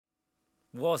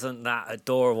Wasn't that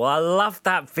adorable? I love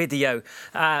that video.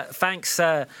 Thanks,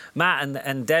 Matt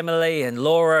and Emily and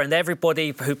Laura and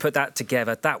everybody who put that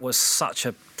together. That was such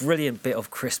a brilliant bit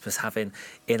of Christmas having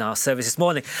in our service this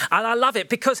morning. And I love it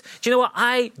because, do you know what?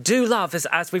 I do love,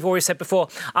 as we've already said before,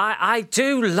 I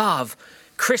do love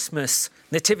Christmas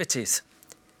nativities,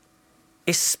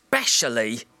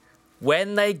 especially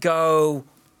when they go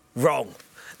wrong.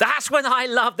 That's when I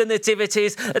love the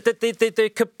nativities,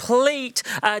 the complete,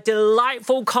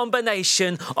 delightful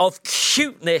combination of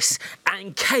cuteness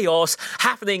and chaos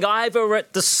happening either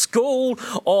at the school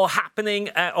or happening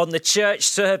on the church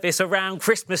service around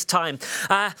Christmas time.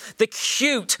 The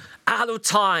cute, out of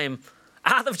time,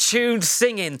 out of tune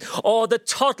singing, or the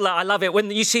toddler. I love it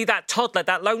when you see that toddler,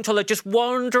 that lone toddler, just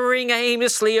wandering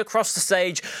aimlessly across the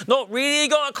stage, not really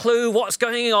got a clue what's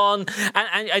going on,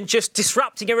 and just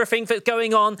disrupting everything that's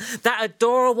going on. That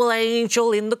adorable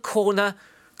angel in the corner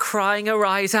crying her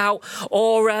eyes out,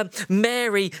 or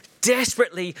Mary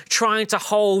desperately trying to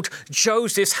hold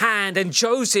Joseph's hand, and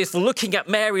Joseph looking at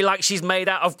Mary like she's made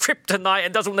out of kryptonite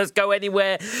and doesn't want to go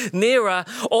anywhere near her,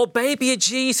 or baby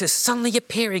Jesus suddenly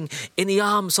appearing in the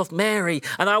arms of Mary.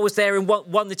 And I was there in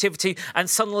one nativity, and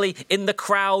suddenly in the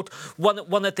crowd, one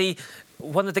of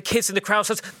the kids in the crowd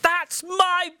says, "That's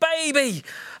my baby."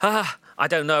 I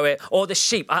don't know it. Or the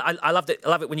sheep. I love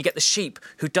it when you get the sheep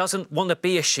who doesn't want to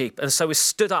be a sheep, and so is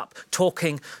stood up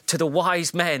talking to the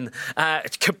wise men,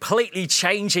 completely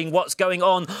changing what's going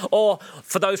on. Or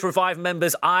for those Revive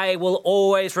members, I will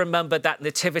always remember that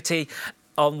nativity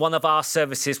on one of our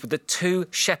services with the two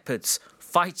shepherds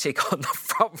fighting on the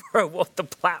front row of the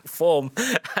platform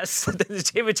as the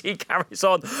nativity carries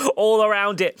on all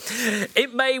around it.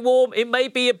 It may warm, it may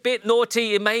be a bit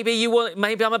naughty, maybe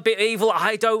I'm a bit evil,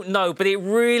 I don't know, but it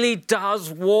really does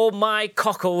warm my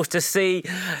cockles to see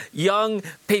young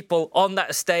people on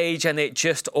that stage and it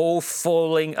just all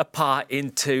falling apart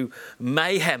into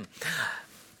mayhem.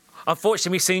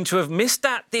 Unfortunately, we seem to have missed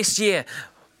that this year,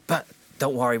 but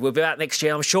don't worry, we'll be back next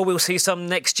year. I'm sure we'll see some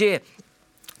next year.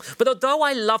 But although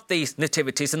I love these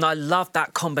nativities and I love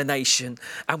that combination,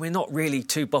 and we're not really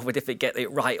too bothered if they get it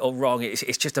right or wrong,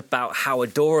 it's just about how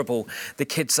adorable the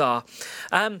kids are.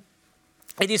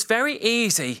 It is very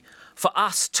easy for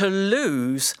us to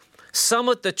lose some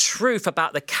of the truth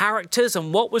about the characters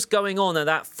and what was going on at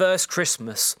that first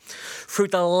Christmas through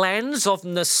the lens of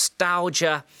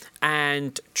nostalgia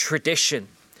and tradition.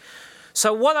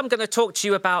 So what I'm going to talk to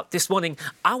you about this morning,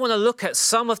 I want to look at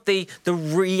some of the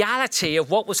reality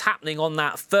of what was happening on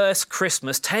that first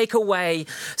Christmas, take away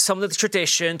some of the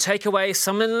tradition, take away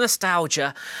some of the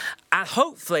nostalgia, and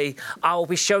hopefully I'll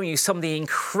be showing you some of the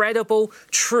incredible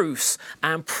truths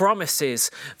and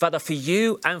promises that are for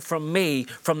you and from me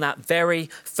from that very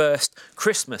first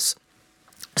Christmas.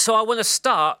 So I want to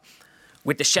start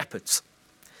with the shepherds.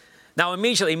 Now,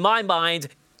 immediately my mind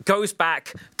goes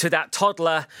back to that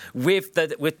toddler with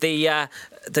the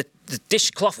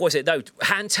dishcloth, was it? No,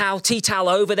 hand towel, tea towel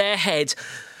over their head.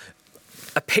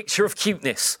 A picture of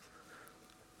cuteness.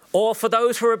 Or for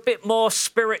those who are a bit more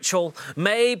spiritual,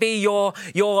 maybe your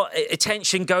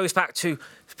attention goes back to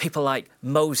people like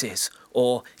Moses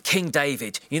or King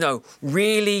David,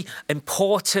 really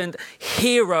important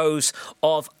heroes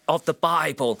of the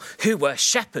Bible who were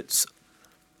shepherds.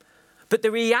 But the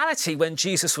reality when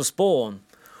Jesus was born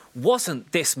wasn't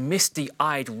this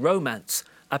misty-eyed romance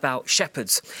about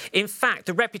shepherds. In fact,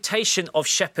 the reputation of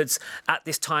shepherds at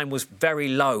this time was very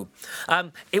low.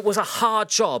 It was a hard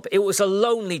job. It was a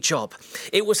lonely job.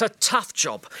 It was a tough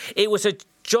job. It was a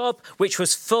job which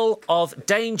was full of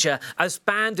danger, as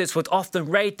bandits would often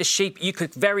raid the sheep. You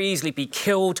could very easily be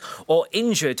killed or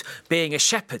injured being a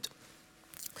shepherd.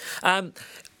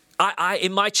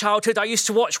 In my childhood, I used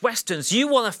to watch Westerns. You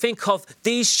want to think of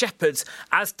these shepherds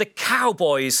as the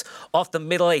cowboys of the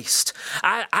Middle East.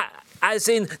 As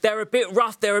in, they're a bit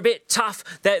rough, they're a bit tough,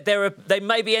 they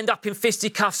maybe end up in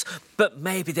fisticuffs, but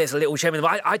maybe there's a little gem in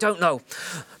them. I don't know.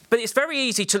 But it's very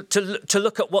easy to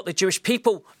look at what the Jewish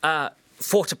people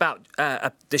thought about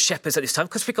the shepherds at this time,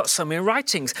 because we've got so many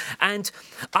writings. And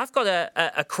I've got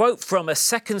a quote from a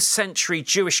 2nd century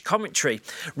Jewish commentary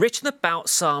written about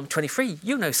Psalm 23.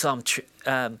 You know Psalm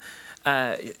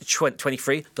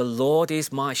 23. The Lord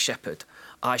is my shepherd,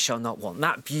 I shall not want.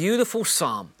 That beautiful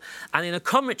psalm. And in a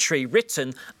commentary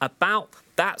written about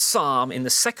that psalm in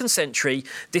the 2nd century,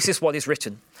 this is what is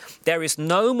written. There is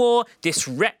no more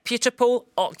disreputable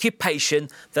occupation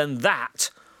than that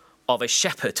of a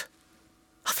shepherd.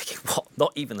 I'm thinking, what?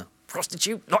 Not even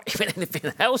prostitute, not even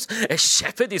anything else. A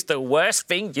shepherd is the worst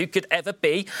thing you could ever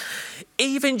be.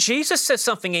 Even Jesus says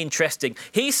something interesting.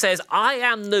 He says, I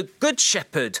am the good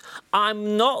shepherd.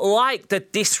 I'm not like the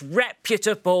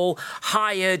disreputable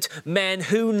hired men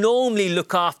who normally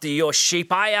look after your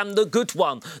sheep. I am the good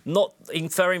one, not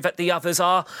inferring that the others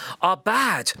are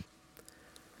bad.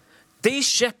 These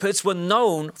shepherds were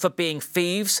known for being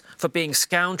thieves, for being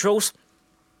scoundrels.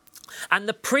 And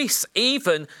the priests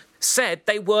even said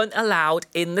they weren't allowed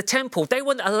in the temple. They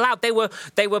weren't allowed.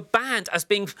 They were banned as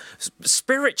being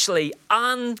spiritually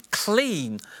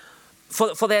unclean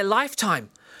for their lifetime.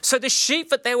 So the sheep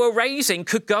that they were raising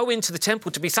could go into the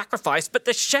temple to be sacrificed, but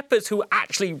the shepherds who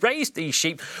actually raised these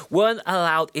sheep weren't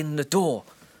allowed in the door.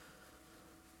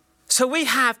 So we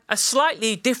have a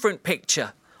slightly different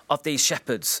picture of these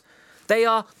shepherds. They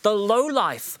are the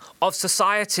lowlife of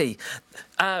society,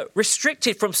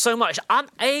 restricted from so much,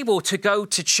 unable to go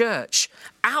to church,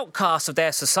 outcasts of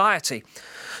their society.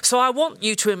 So I want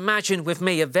you to imagine with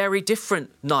me a very different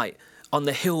night on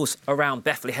the hills around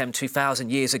Bethlehem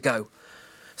 2,000 years ago.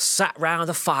 Sat round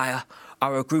a fire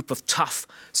are a group of tough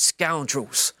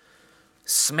scoundrels,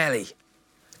 smelly,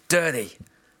 dirty,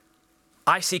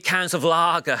 icy cans of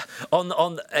lager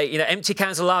empty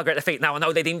cans of lager at their feet. Now I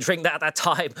know they didn't drink that at that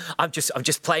time. I'm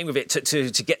just playing with it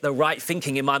to get the right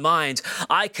thinking in my mind.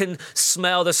 I can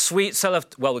smell the sweet smell of,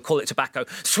 well, we call it tobacco.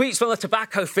 Sweet smell of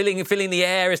tobacco filling the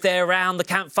air as they're around the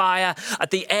campfire.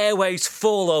 The airways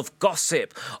full of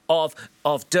gossip, of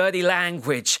dirty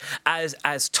language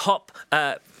as top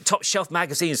shelf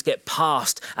magazines get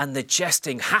passed, and the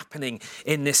jesting happening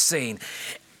in this scene.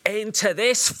 Into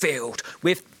this field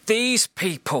with these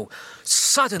people,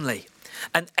 suddenly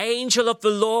an angel of the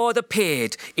Lord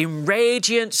appeared in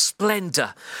radiant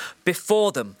splendour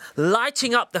before them,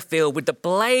 lighting up the field with the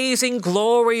blazing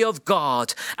glory of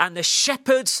God. And the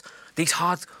shepherds, these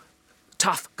hard,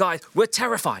 tough guys, were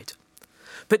terrified.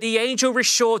 But the angel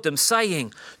reassured them,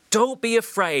 saying, don't be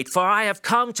afraid, for I have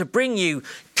come to bring you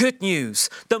good news,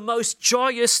 the most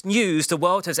joyous news the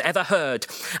world has ever heard.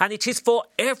 And it is for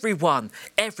everyone,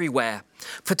 everywhere.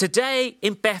 For today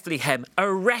in Bethlehem,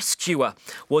 a rescuer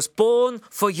was born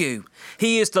for you.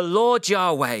 He is the Lord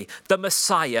Yahweh, the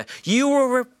Messiah. You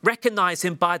will recognize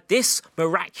him by this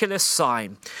miraculous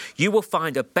sign. You will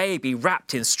find a baby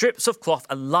wrapped in strips of cloth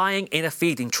and lying in a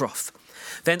feeding trough.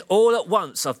 Then all at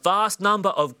once, a vast number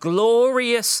of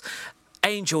glorious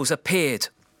angels appeared.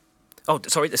 Oh,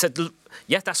 sorry, they said,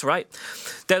 yes, that's right.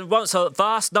 Then once a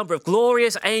vast number of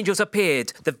glorious angels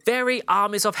appeared, the very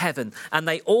armies of heaven, and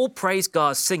they all praised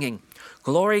God, singing,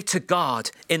 glory to God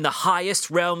in the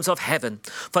highest realms of heaven,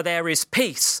 for there is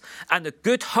peace and a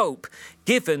good hope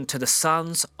given to the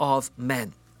sons of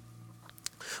men.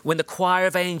 When the choir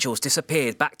of angels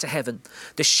disappeared back to heaven,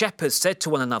 the shepherds said to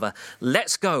one another,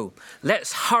 let's go,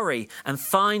 let's hurry and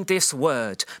find this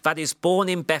word that is born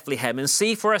in Bethlehem and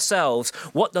see for ourselves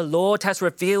what the Lord has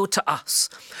revealed to us.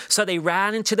 So they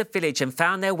ran into the village and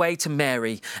found their way to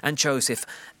Mary and Joseph,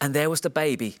 and there was the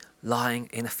baby lying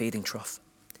in a feeding trough.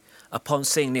 Upon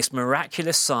seeing this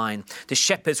miraculous sign, the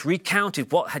shepherds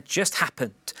recounted what had just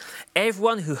happened.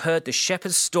 Everyone who heard the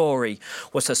shepherd's story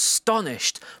was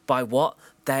astonished by what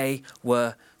they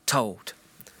were told.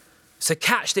 So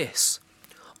catch this.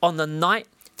 On the night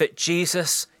that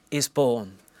Jesus is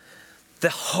born,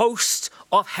 the host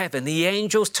of heaven, the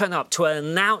angels turn up to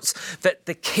announce that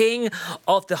the King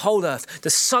of the whole earth,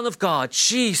 the Son of God,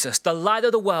 Jesus, the light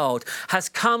of the world, has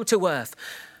come to earth.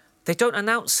 They don't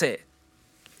announce it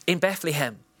in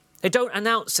Bethlehem. They don't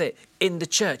announce it in the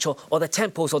church or the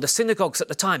temples or the synagogues at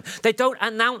the time. They don't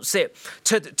announce it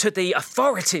to the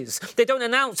authorities. They don't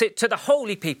announce it to the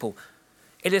holy people.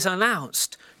 It is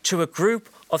announced to a group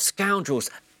of scoundrels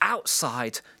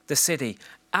outside the city,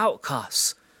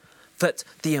 outcasts, that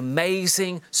the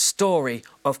amazing story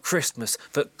of Christmas,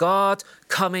 that God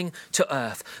coming to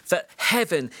earth, that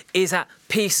heaven is at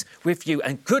peace with you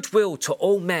and goodwill to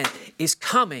all men is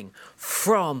coming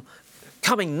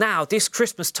now this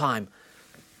Christmas time,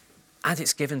 and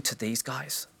it's given to these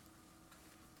guys.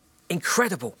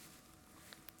 Incredible.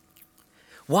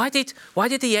 Why did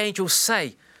the angels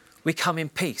say we come in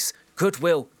peace,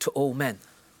 goodwill to all men?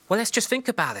 Well, let's just think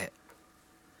about it.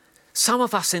 Some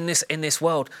of us in this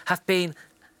world have been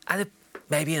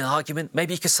maybe an argument,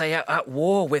 maybe you could say at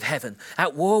war with heaven,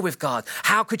 at war with God.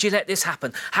 How could you let this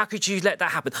happen? How could you let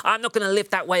that happen? I'm not going to live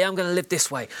that way, I'm going to live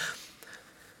this way.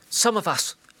 Some of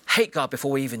us hate God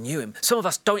before we even knew him. Some of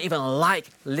us don't even like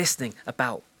listening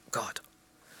about God.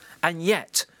 And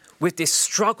yet, with this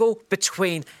struggle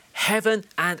between heaven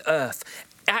and earth,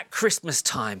 at Christmas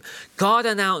time, God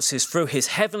announces through his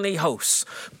heavenly hosts,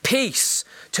 peace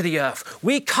to the earth.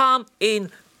 We come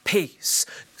in peace.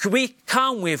 We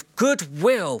come with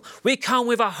goodwill. We come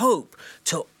with a hope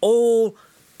to all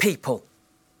people.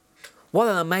 What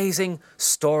an amazing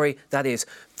story that is,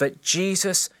 that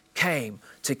Jesus came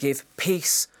to give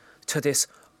peace to this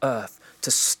earth,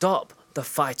 to stop the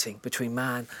fighting between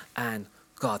man and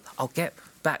God. I'll get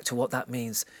back to what that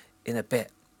means in a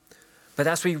bit. But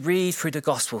as we read through the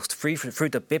Gospels, through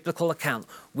the biblical account,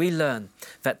 we learn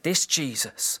that this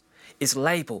Jesus is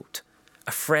labelled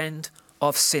a friend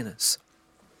of sinners.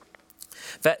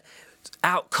 That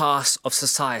outcasts of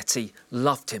society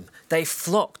loved him. They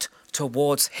flocked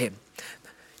towards him.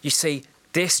 You see,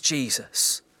 this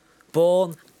Jesus,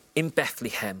 born in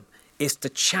Bethlehem, is the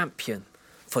champion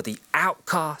for the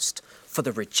outcast, for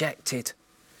the rejected.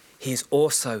 He is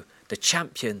also the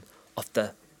champion of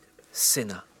the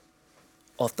sinner,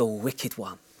 of the wicked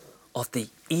one, of the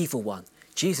evil one.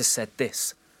 Jesus said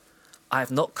this, I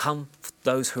have not come for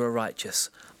those who are righteous.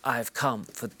 I have come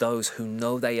for those who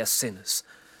know they are sinners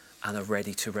and are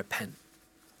ready to repent.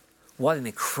 What an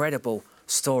incredible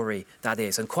story that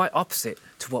is, and quite opposite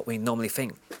to what we normally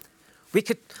think.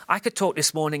 I could talk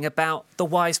this morning about the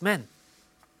wise men.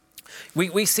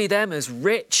 We see them as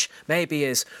rich, maybe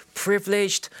as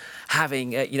privileged,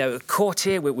 having a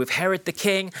courtier with Herod the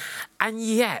king, and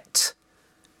yet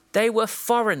they were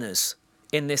foreigners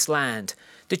in this land.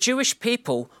 The Jewish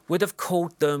people would have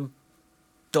called them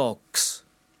dogs.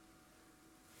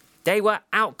 They were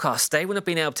outcasts. They wouldn't have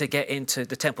been able to get into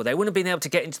the temple. They wouldn't have been able to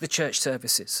get into the church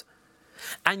services.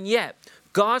 And yet,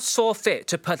 God saw fit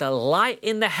to put a light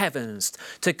in the heavens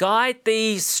to guide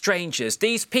these strangers,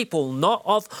 these people not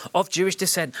of Jewish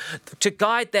descent, to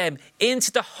guide them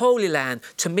into the Holy Land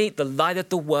to meet the light of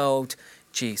the world,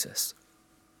 Jesus.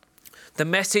 The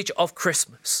message of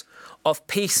Christmas, of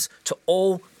peace to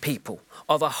all people,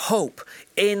 of a hope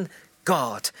in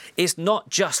God, is not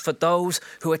just for those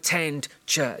who attend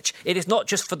church. It is not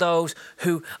just for those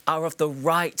who are of the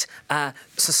right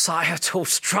societal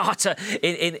strata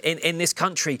in this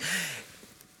country.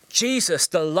 Jesus,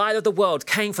 the light of the world,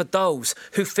 came for those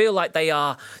who feel like they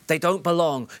don't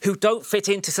belong, who don't fit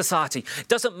into society. It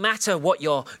doesn't matter what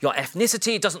your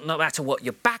ethnicity, it doesn't matter what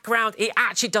your background, it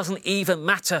actually doesn't even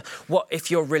matter if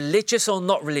you're religious or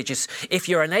not religious. If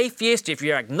you're an atheist, if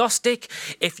you're agnostic,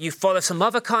 if you follow some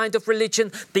other kind of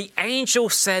religion, the angel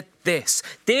said this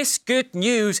good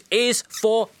news is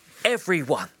for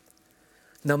everyone.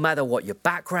 No matter what your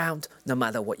background, no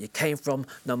matter what you came from,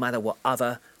 no matter what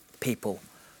other people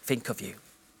think of you.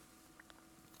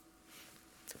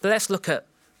 But let's look at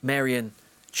Mary and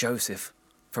Joseph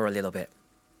for a little bit.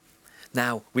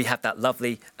 Now, we have that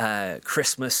lovely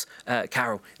Christmas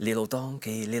carol, Little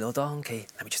donkey,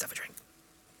 let me just have a drink.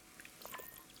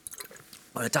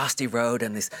 On a dusty road,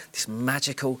 and this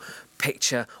magical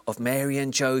picture of Mary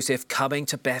and Joseph coming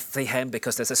to Bethlehem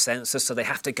because there's a census, so they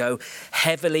have to go.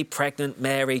 Heavily pregnant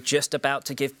Mary, just about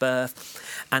to give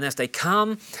birth. And as they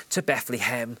come to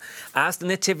Bethlehem, as the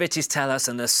nativities tell us,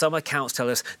 and as some accounts tell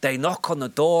us, they knock on the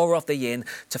door of the inn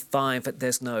to find that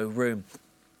there's no room.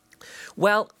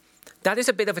 Well, that is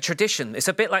a bit of a tradition. It's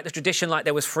a bit like the tradition like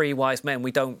there was 3 wise men.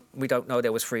 We don't know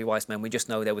there was 3 wise men. We just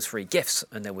know there was 3 gifts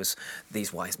and there was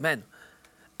these wise men.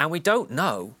 And we don't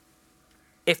know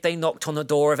if they knocked on the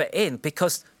door of an inn,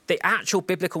 because the actual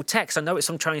biblical text, I know it's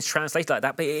sometimes translated like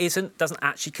that, but it doesn't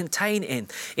actually contain inn.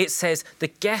 It says the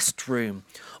guest room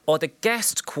or the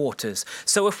guest quarters.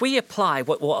 So if we apply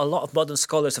what a lot of modern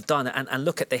scholars have done and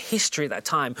look at the history at that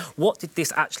time, what did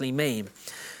this actually mean?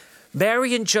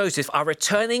 Mary and Joseph are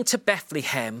returning to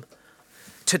Bethlehem,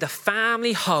 to the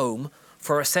family home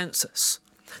for a census.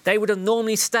 They would have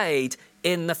normally stayed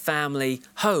in the family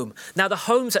home. Now, the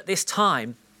homes at this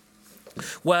time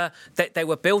they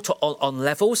were built on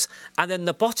levels, and then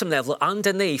the bottom level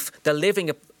underneath the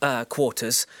living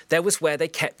quarters, there was where they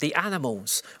kept the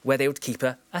animals, where they would keep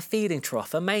a feeding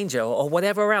trough, a manger, or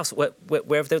whatever else,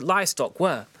 wherever the livestock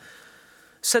were.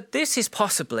 So this is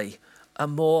possibly a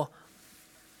more,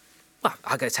 well,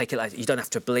 I'm going to take it like, you don't have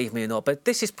to believe me or not, but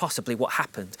this is possibly what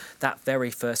happened that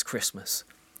very first Christmas.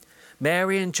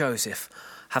 Mary and Joseph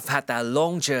have had their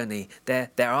long journey, their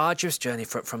arduous journey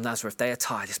from Nazareth. They are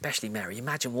tired, especially Mary.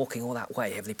 Imagine walking all that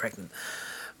way, heavily pregnant.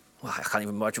 Well, I can't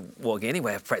even imagine walking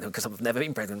anywhere pregnant because I've never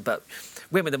been pregnant, but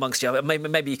women amongst you,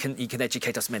 maybe you can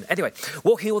educate us men. Anyway,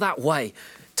 walking all that way,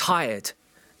 tired,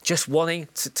 just wanting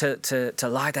to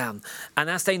lie down. And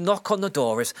as they knock on the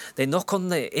door, as they knock on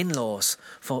the in-laws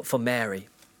for Mary,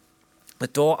 the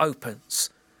door opens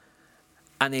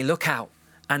and they look out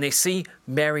and they see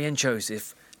Mary and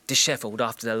Joseph dishevelled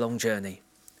after their long journey.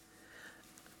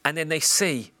 And then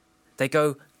they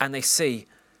go and they see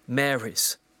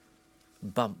Mary's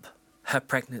bump, her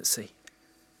pregnancy,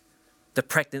 the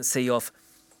pregnancy of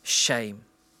shame.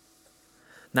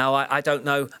 Now, I don't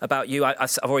know about you.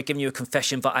 I've already given you a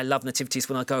confession, but I love nativities.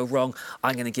 When I go wrong,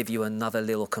 I'm going to give you another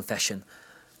little confession.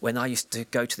 When I used to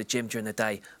go to the gym during the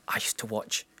day, I used to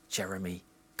watch Jeremy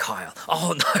Kyle.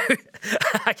 Oh, no.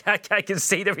 I can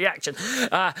see the reaction.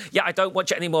 Yeah, I don't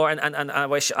watch it anymore, and I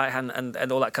wish I hadn't,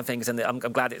 and all that kind of things, and I'm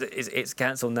glad it's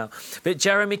cancelled now. But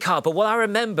Jeremy Kyle, but what I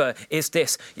remember is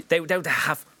this. They would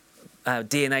have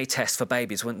DNA tests for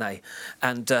babies, wouldn't they?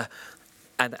 And the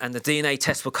DNA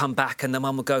test will come back, and the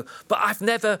mum will go, but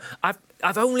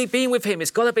I've only been with him.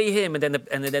 It's got to be him. And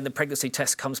then the pregnancy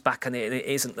test comes back, and it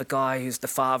isn't the guy who's the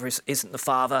father. Isn't the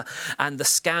father. And the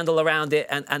scandal around it,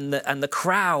 and the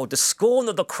crowd, the scorn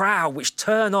of the crowd, which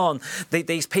turn on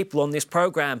these people on this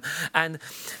program, and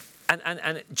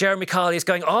Jeremy Carley is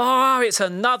going, oh, it's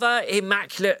another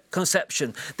immaculate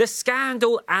conception. The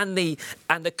scandal and the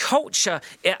culture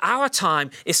at our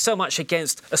time is so much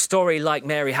against a story like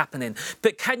Mary happening.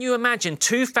 But can you imagine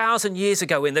 2,000 years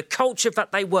ago, in the culture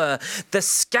that they were, the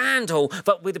scandal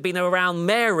that would have been around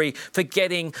Mary for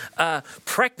getting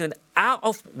pregnant out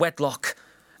of wedlock,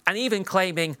 and even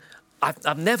claiming,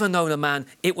 I've never known a man,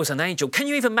 it was an angel. Can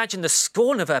you even imagine the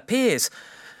scorn of her peers?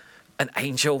 An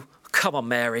angel? Come on,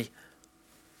 Mary.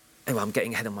 Anyway, I'm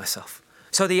getting ahead of myself.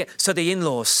 So the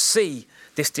in-laws see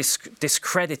this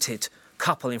discredited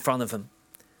couple in front of them.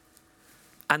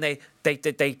 And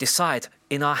they decide,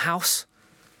 in our house,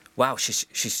 wow,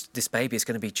 this baby is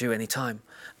going to be due any time.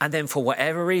 And then for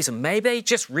whatever reason, maybe they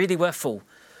just really were full.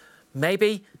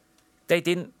 Maybe they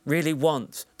didn't really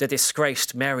want the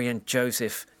disgraced Mary and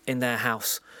Joseph in their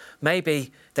house.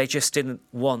 Maybe they just didn't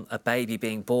want a baby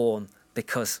being born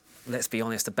because, let's be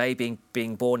honest, a baby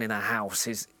being born in a house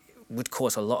would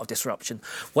cause a lot of disruption.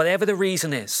 Whatever the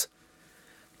reason is,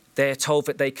 they're told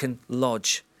that they can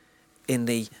lodge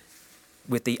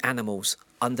with the animals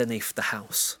underneath the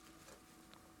house.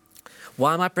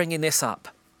 Why am I bringing this up?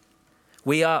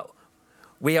 We are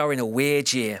in a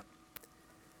weird year.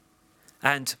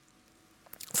 And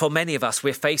for many of us,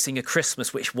 we're facing a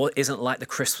Christmas which isn't like the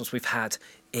Christmas we've had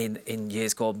in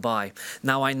years gone by.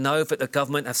 Now, I know that the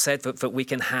government have said that we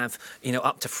can have,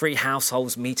 up to 3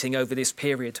 households meeting over this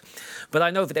period. But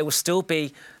I know that there will still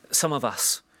be some of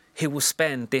us who will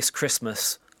spend this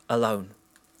Christmas alone.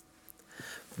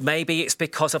 Maybe it's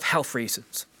because of health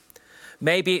reasons.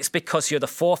 Maybe it's because you're the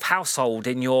 4th household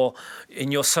in your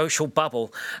social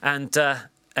bubble,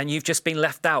 and you've just been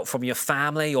left out from your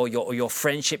family or your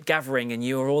friendship gathering, and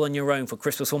you're all on your own for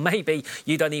Christmas. Or maybe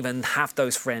you don't even have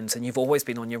those friends and you've always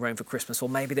been on your own for Christmas. Or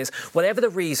maybe there's, whatever the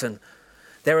reason,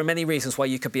 there are many reasons why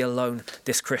you could be alone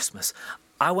this Christmas.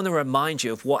 I want to remind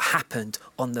you of what happened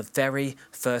on the very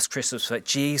first Christmas, that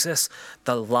Jesus,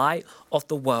 the light of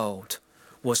the world,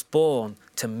 was born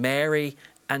to Mary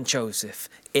and Joseph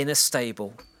in a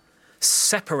stable,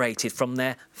 separated from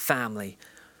their family,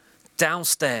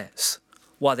 downstairs,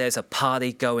 while there's a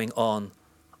party going on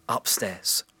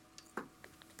upstairs.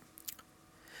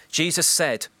 Jesus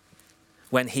said,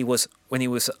 when he was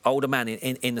an older man,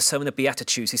 in the Sermon of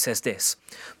Beatitudes, he says this: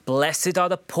 "Blessed are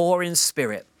the poor in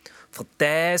spirit, for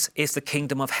theirs is the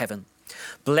kingdom of heaven.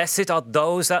 Blessed are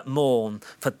those that mourn,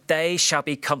 for they shall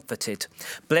be comforted.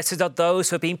 Blessed are those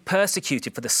who have been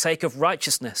persecuted for the sake of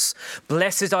righteousness.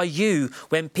 Blessed are you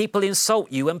when people insult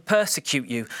you and persecute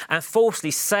you and falsely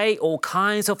say all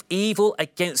kinds of evil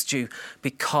against you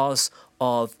because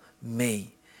of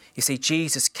me." You see,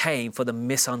 Jesus came for the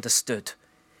misunderstood.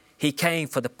 He came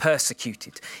for the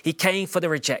persecuted. He came for the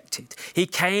rejected. He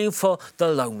came for the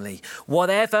lonely.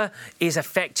 Whatever is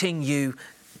affecting you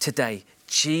today,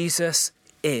 Jesus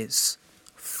is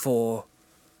for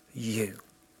you.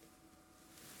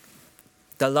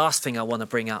 The last thing I want to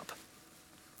bring up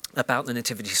about the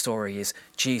nativity story is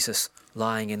Jesus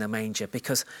lying in a manger.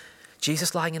 Because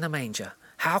Jesus lying in a manger,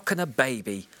 how can a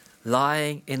baby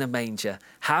lying in a manger,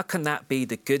 how can that be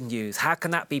the good news? How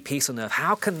can that be peace on earth?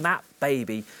 How can that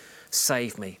baby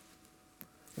save me?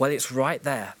 Well, it's right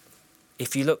there.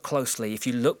 If you look closely, if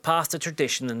you look past the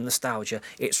tradition and nostalgia,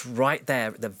 it's right there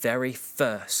at the very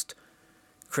first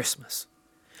Christmas.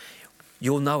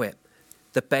 You'll know it.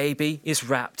 The baby is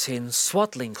wrapped in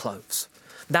swaddling clothes.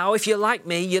 Now, if you're like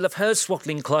me, you'll have heard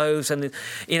swaddling clothes and,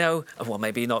 well,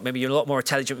 maybe not. Maybe you're a lot more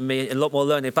intelligent than me, a lot more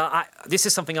learned. But this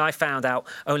is something I found out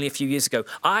only a few years ago.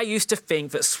 I used to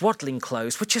think that swaddling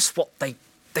clothes were just what they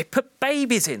They put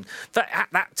babies in. At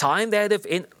that time, they'd have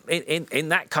in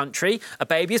that country, a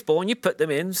baby is born, you put them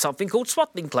in something called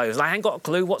swaddling clothes. I ain't got a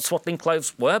clue what swaddling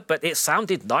clothes were, but it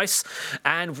sounded nice.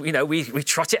 And, we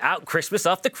trot it out Christmas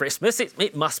after Christmas.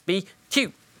 It must be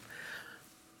cute.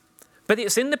 But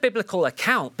it's in the biblical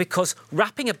account because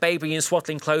wrapping a baby in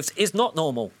swaddling clothes is not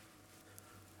normal.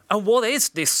 And what is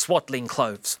this swaddling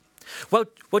clothes? Well,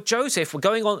 Joseph,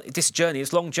 going on this journey,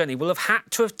 this long journey, will have had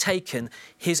to have taken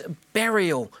his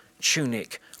burial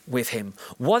tunic with him.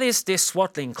 What is this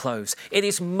swaddling clothes? It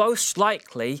is most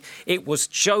likely it was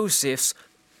Joseph's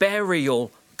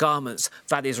burial garments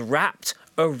that is wrapped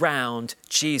around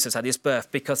Jesus at his birth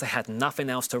because they had nothing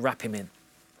else to wrap him in.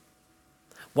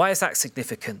 Why is that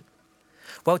significant?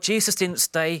 Well, Jesus didn't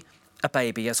stay a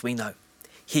baby, as we know.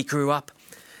 He grew up.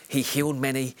 He healed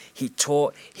many, he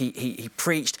taught, he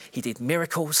preached, he did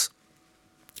miracles.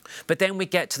 But then we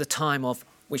get to the time of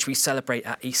which we celebrate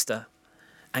at Easter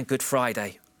and Good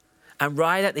Friday. And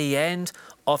right at the end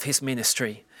of his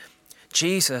ministry,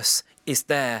 Jesus is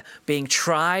there being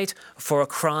tried for a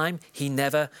crime he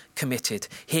never committed.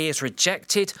 He is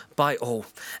rejected by all.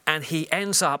 And he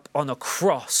ends up on a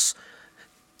cross,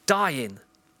 dying,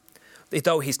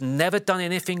 though he's never done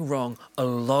anything wrong,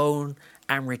 alone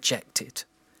and rejected.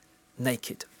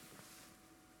 Naked.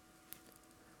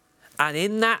 And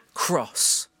in that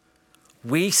cross,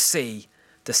 we see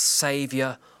the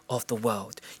Saviour of the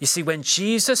world. You see, when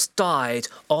Jesus died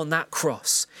on that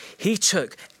cross, he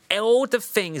took all the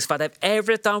things that I've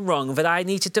ever done wrong, that I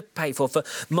needed to pay for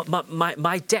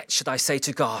my debt, should I say,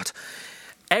 to God.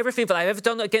 Everything that I've ever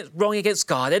done wrong against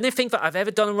God, anything that I've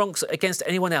ever done wrong against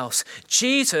anyone else,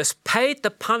 Jesus paid the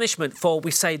punishment for,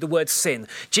 we say, the word sin.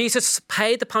 Jesus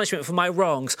paid the punishment for my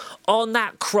wrongs on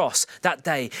that cross that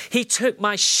day. He took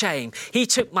my shame. He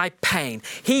took my pain.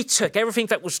 He took everything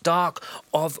that was dark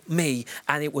of me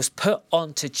and it was put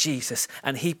onto Jesus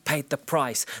and he paid the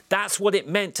price. That's what it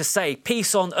meant to say,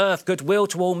 peace on earth, goodwill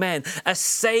to all men. A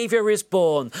Saviour is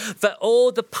born, that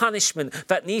all the punishment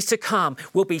that needs to come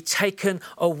will be taken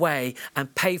away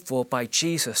and paid for by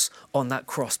Jesus on that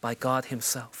cross, by God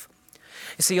himself.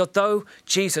 You see, although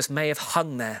Jesus may have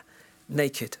hung there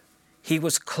naked, he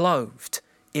was clothed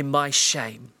in my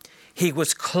shame. He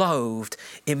was clothed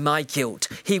in my guilt.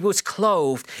 He was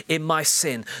clothed in my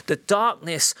sin. The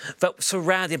darkness that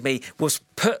surrounded me was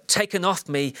taken off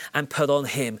me and put on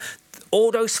him. All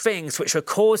those things which were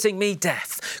causing me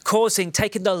death,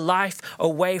 taking the life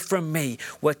away from me,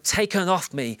 were taken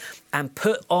off me and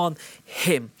put on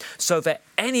him, so that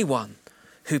anyone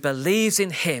who believes in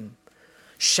him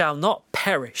shall not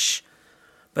perish,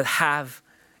 but have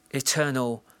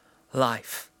eternal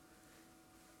life.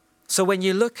 So when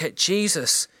you look at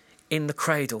Jesus in the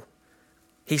cradle,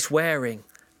 he's wearing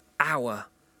our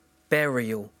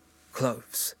burial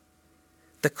clothes.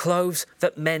 The clothes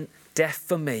that meant death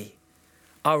for me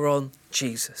are on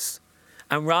Jesus.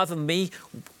 And rather than me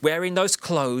wearing those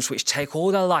clothes which take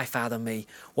all the life out of me,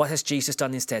 what has Jesus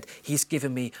done instead? He's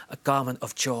given me a garment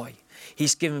of joy.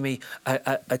 He's given me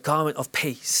a garment of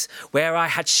peace. Where I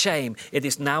had shame, it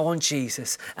is now on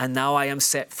Jesus, and now I am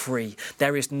set free.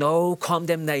 There is no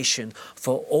condemnation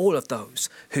for all of those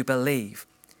who believe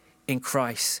in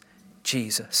Christ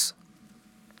Jesus.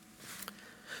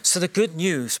 So the good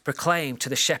news proclaimed to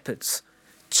the shepherds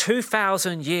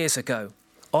 2,000 years ago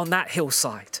on that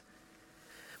hillside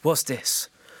was this: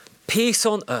 peace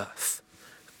on earth,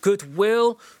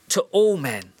 goodwill to all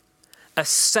men. A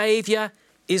Saviour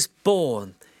is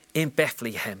born in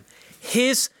Bethlehem.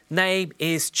 His name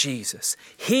is Jesus.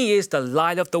 He is the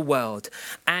light of the world.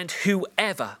 And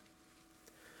whoever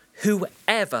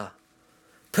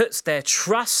puts their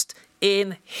trust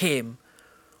in him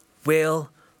will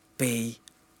be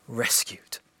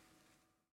rescued.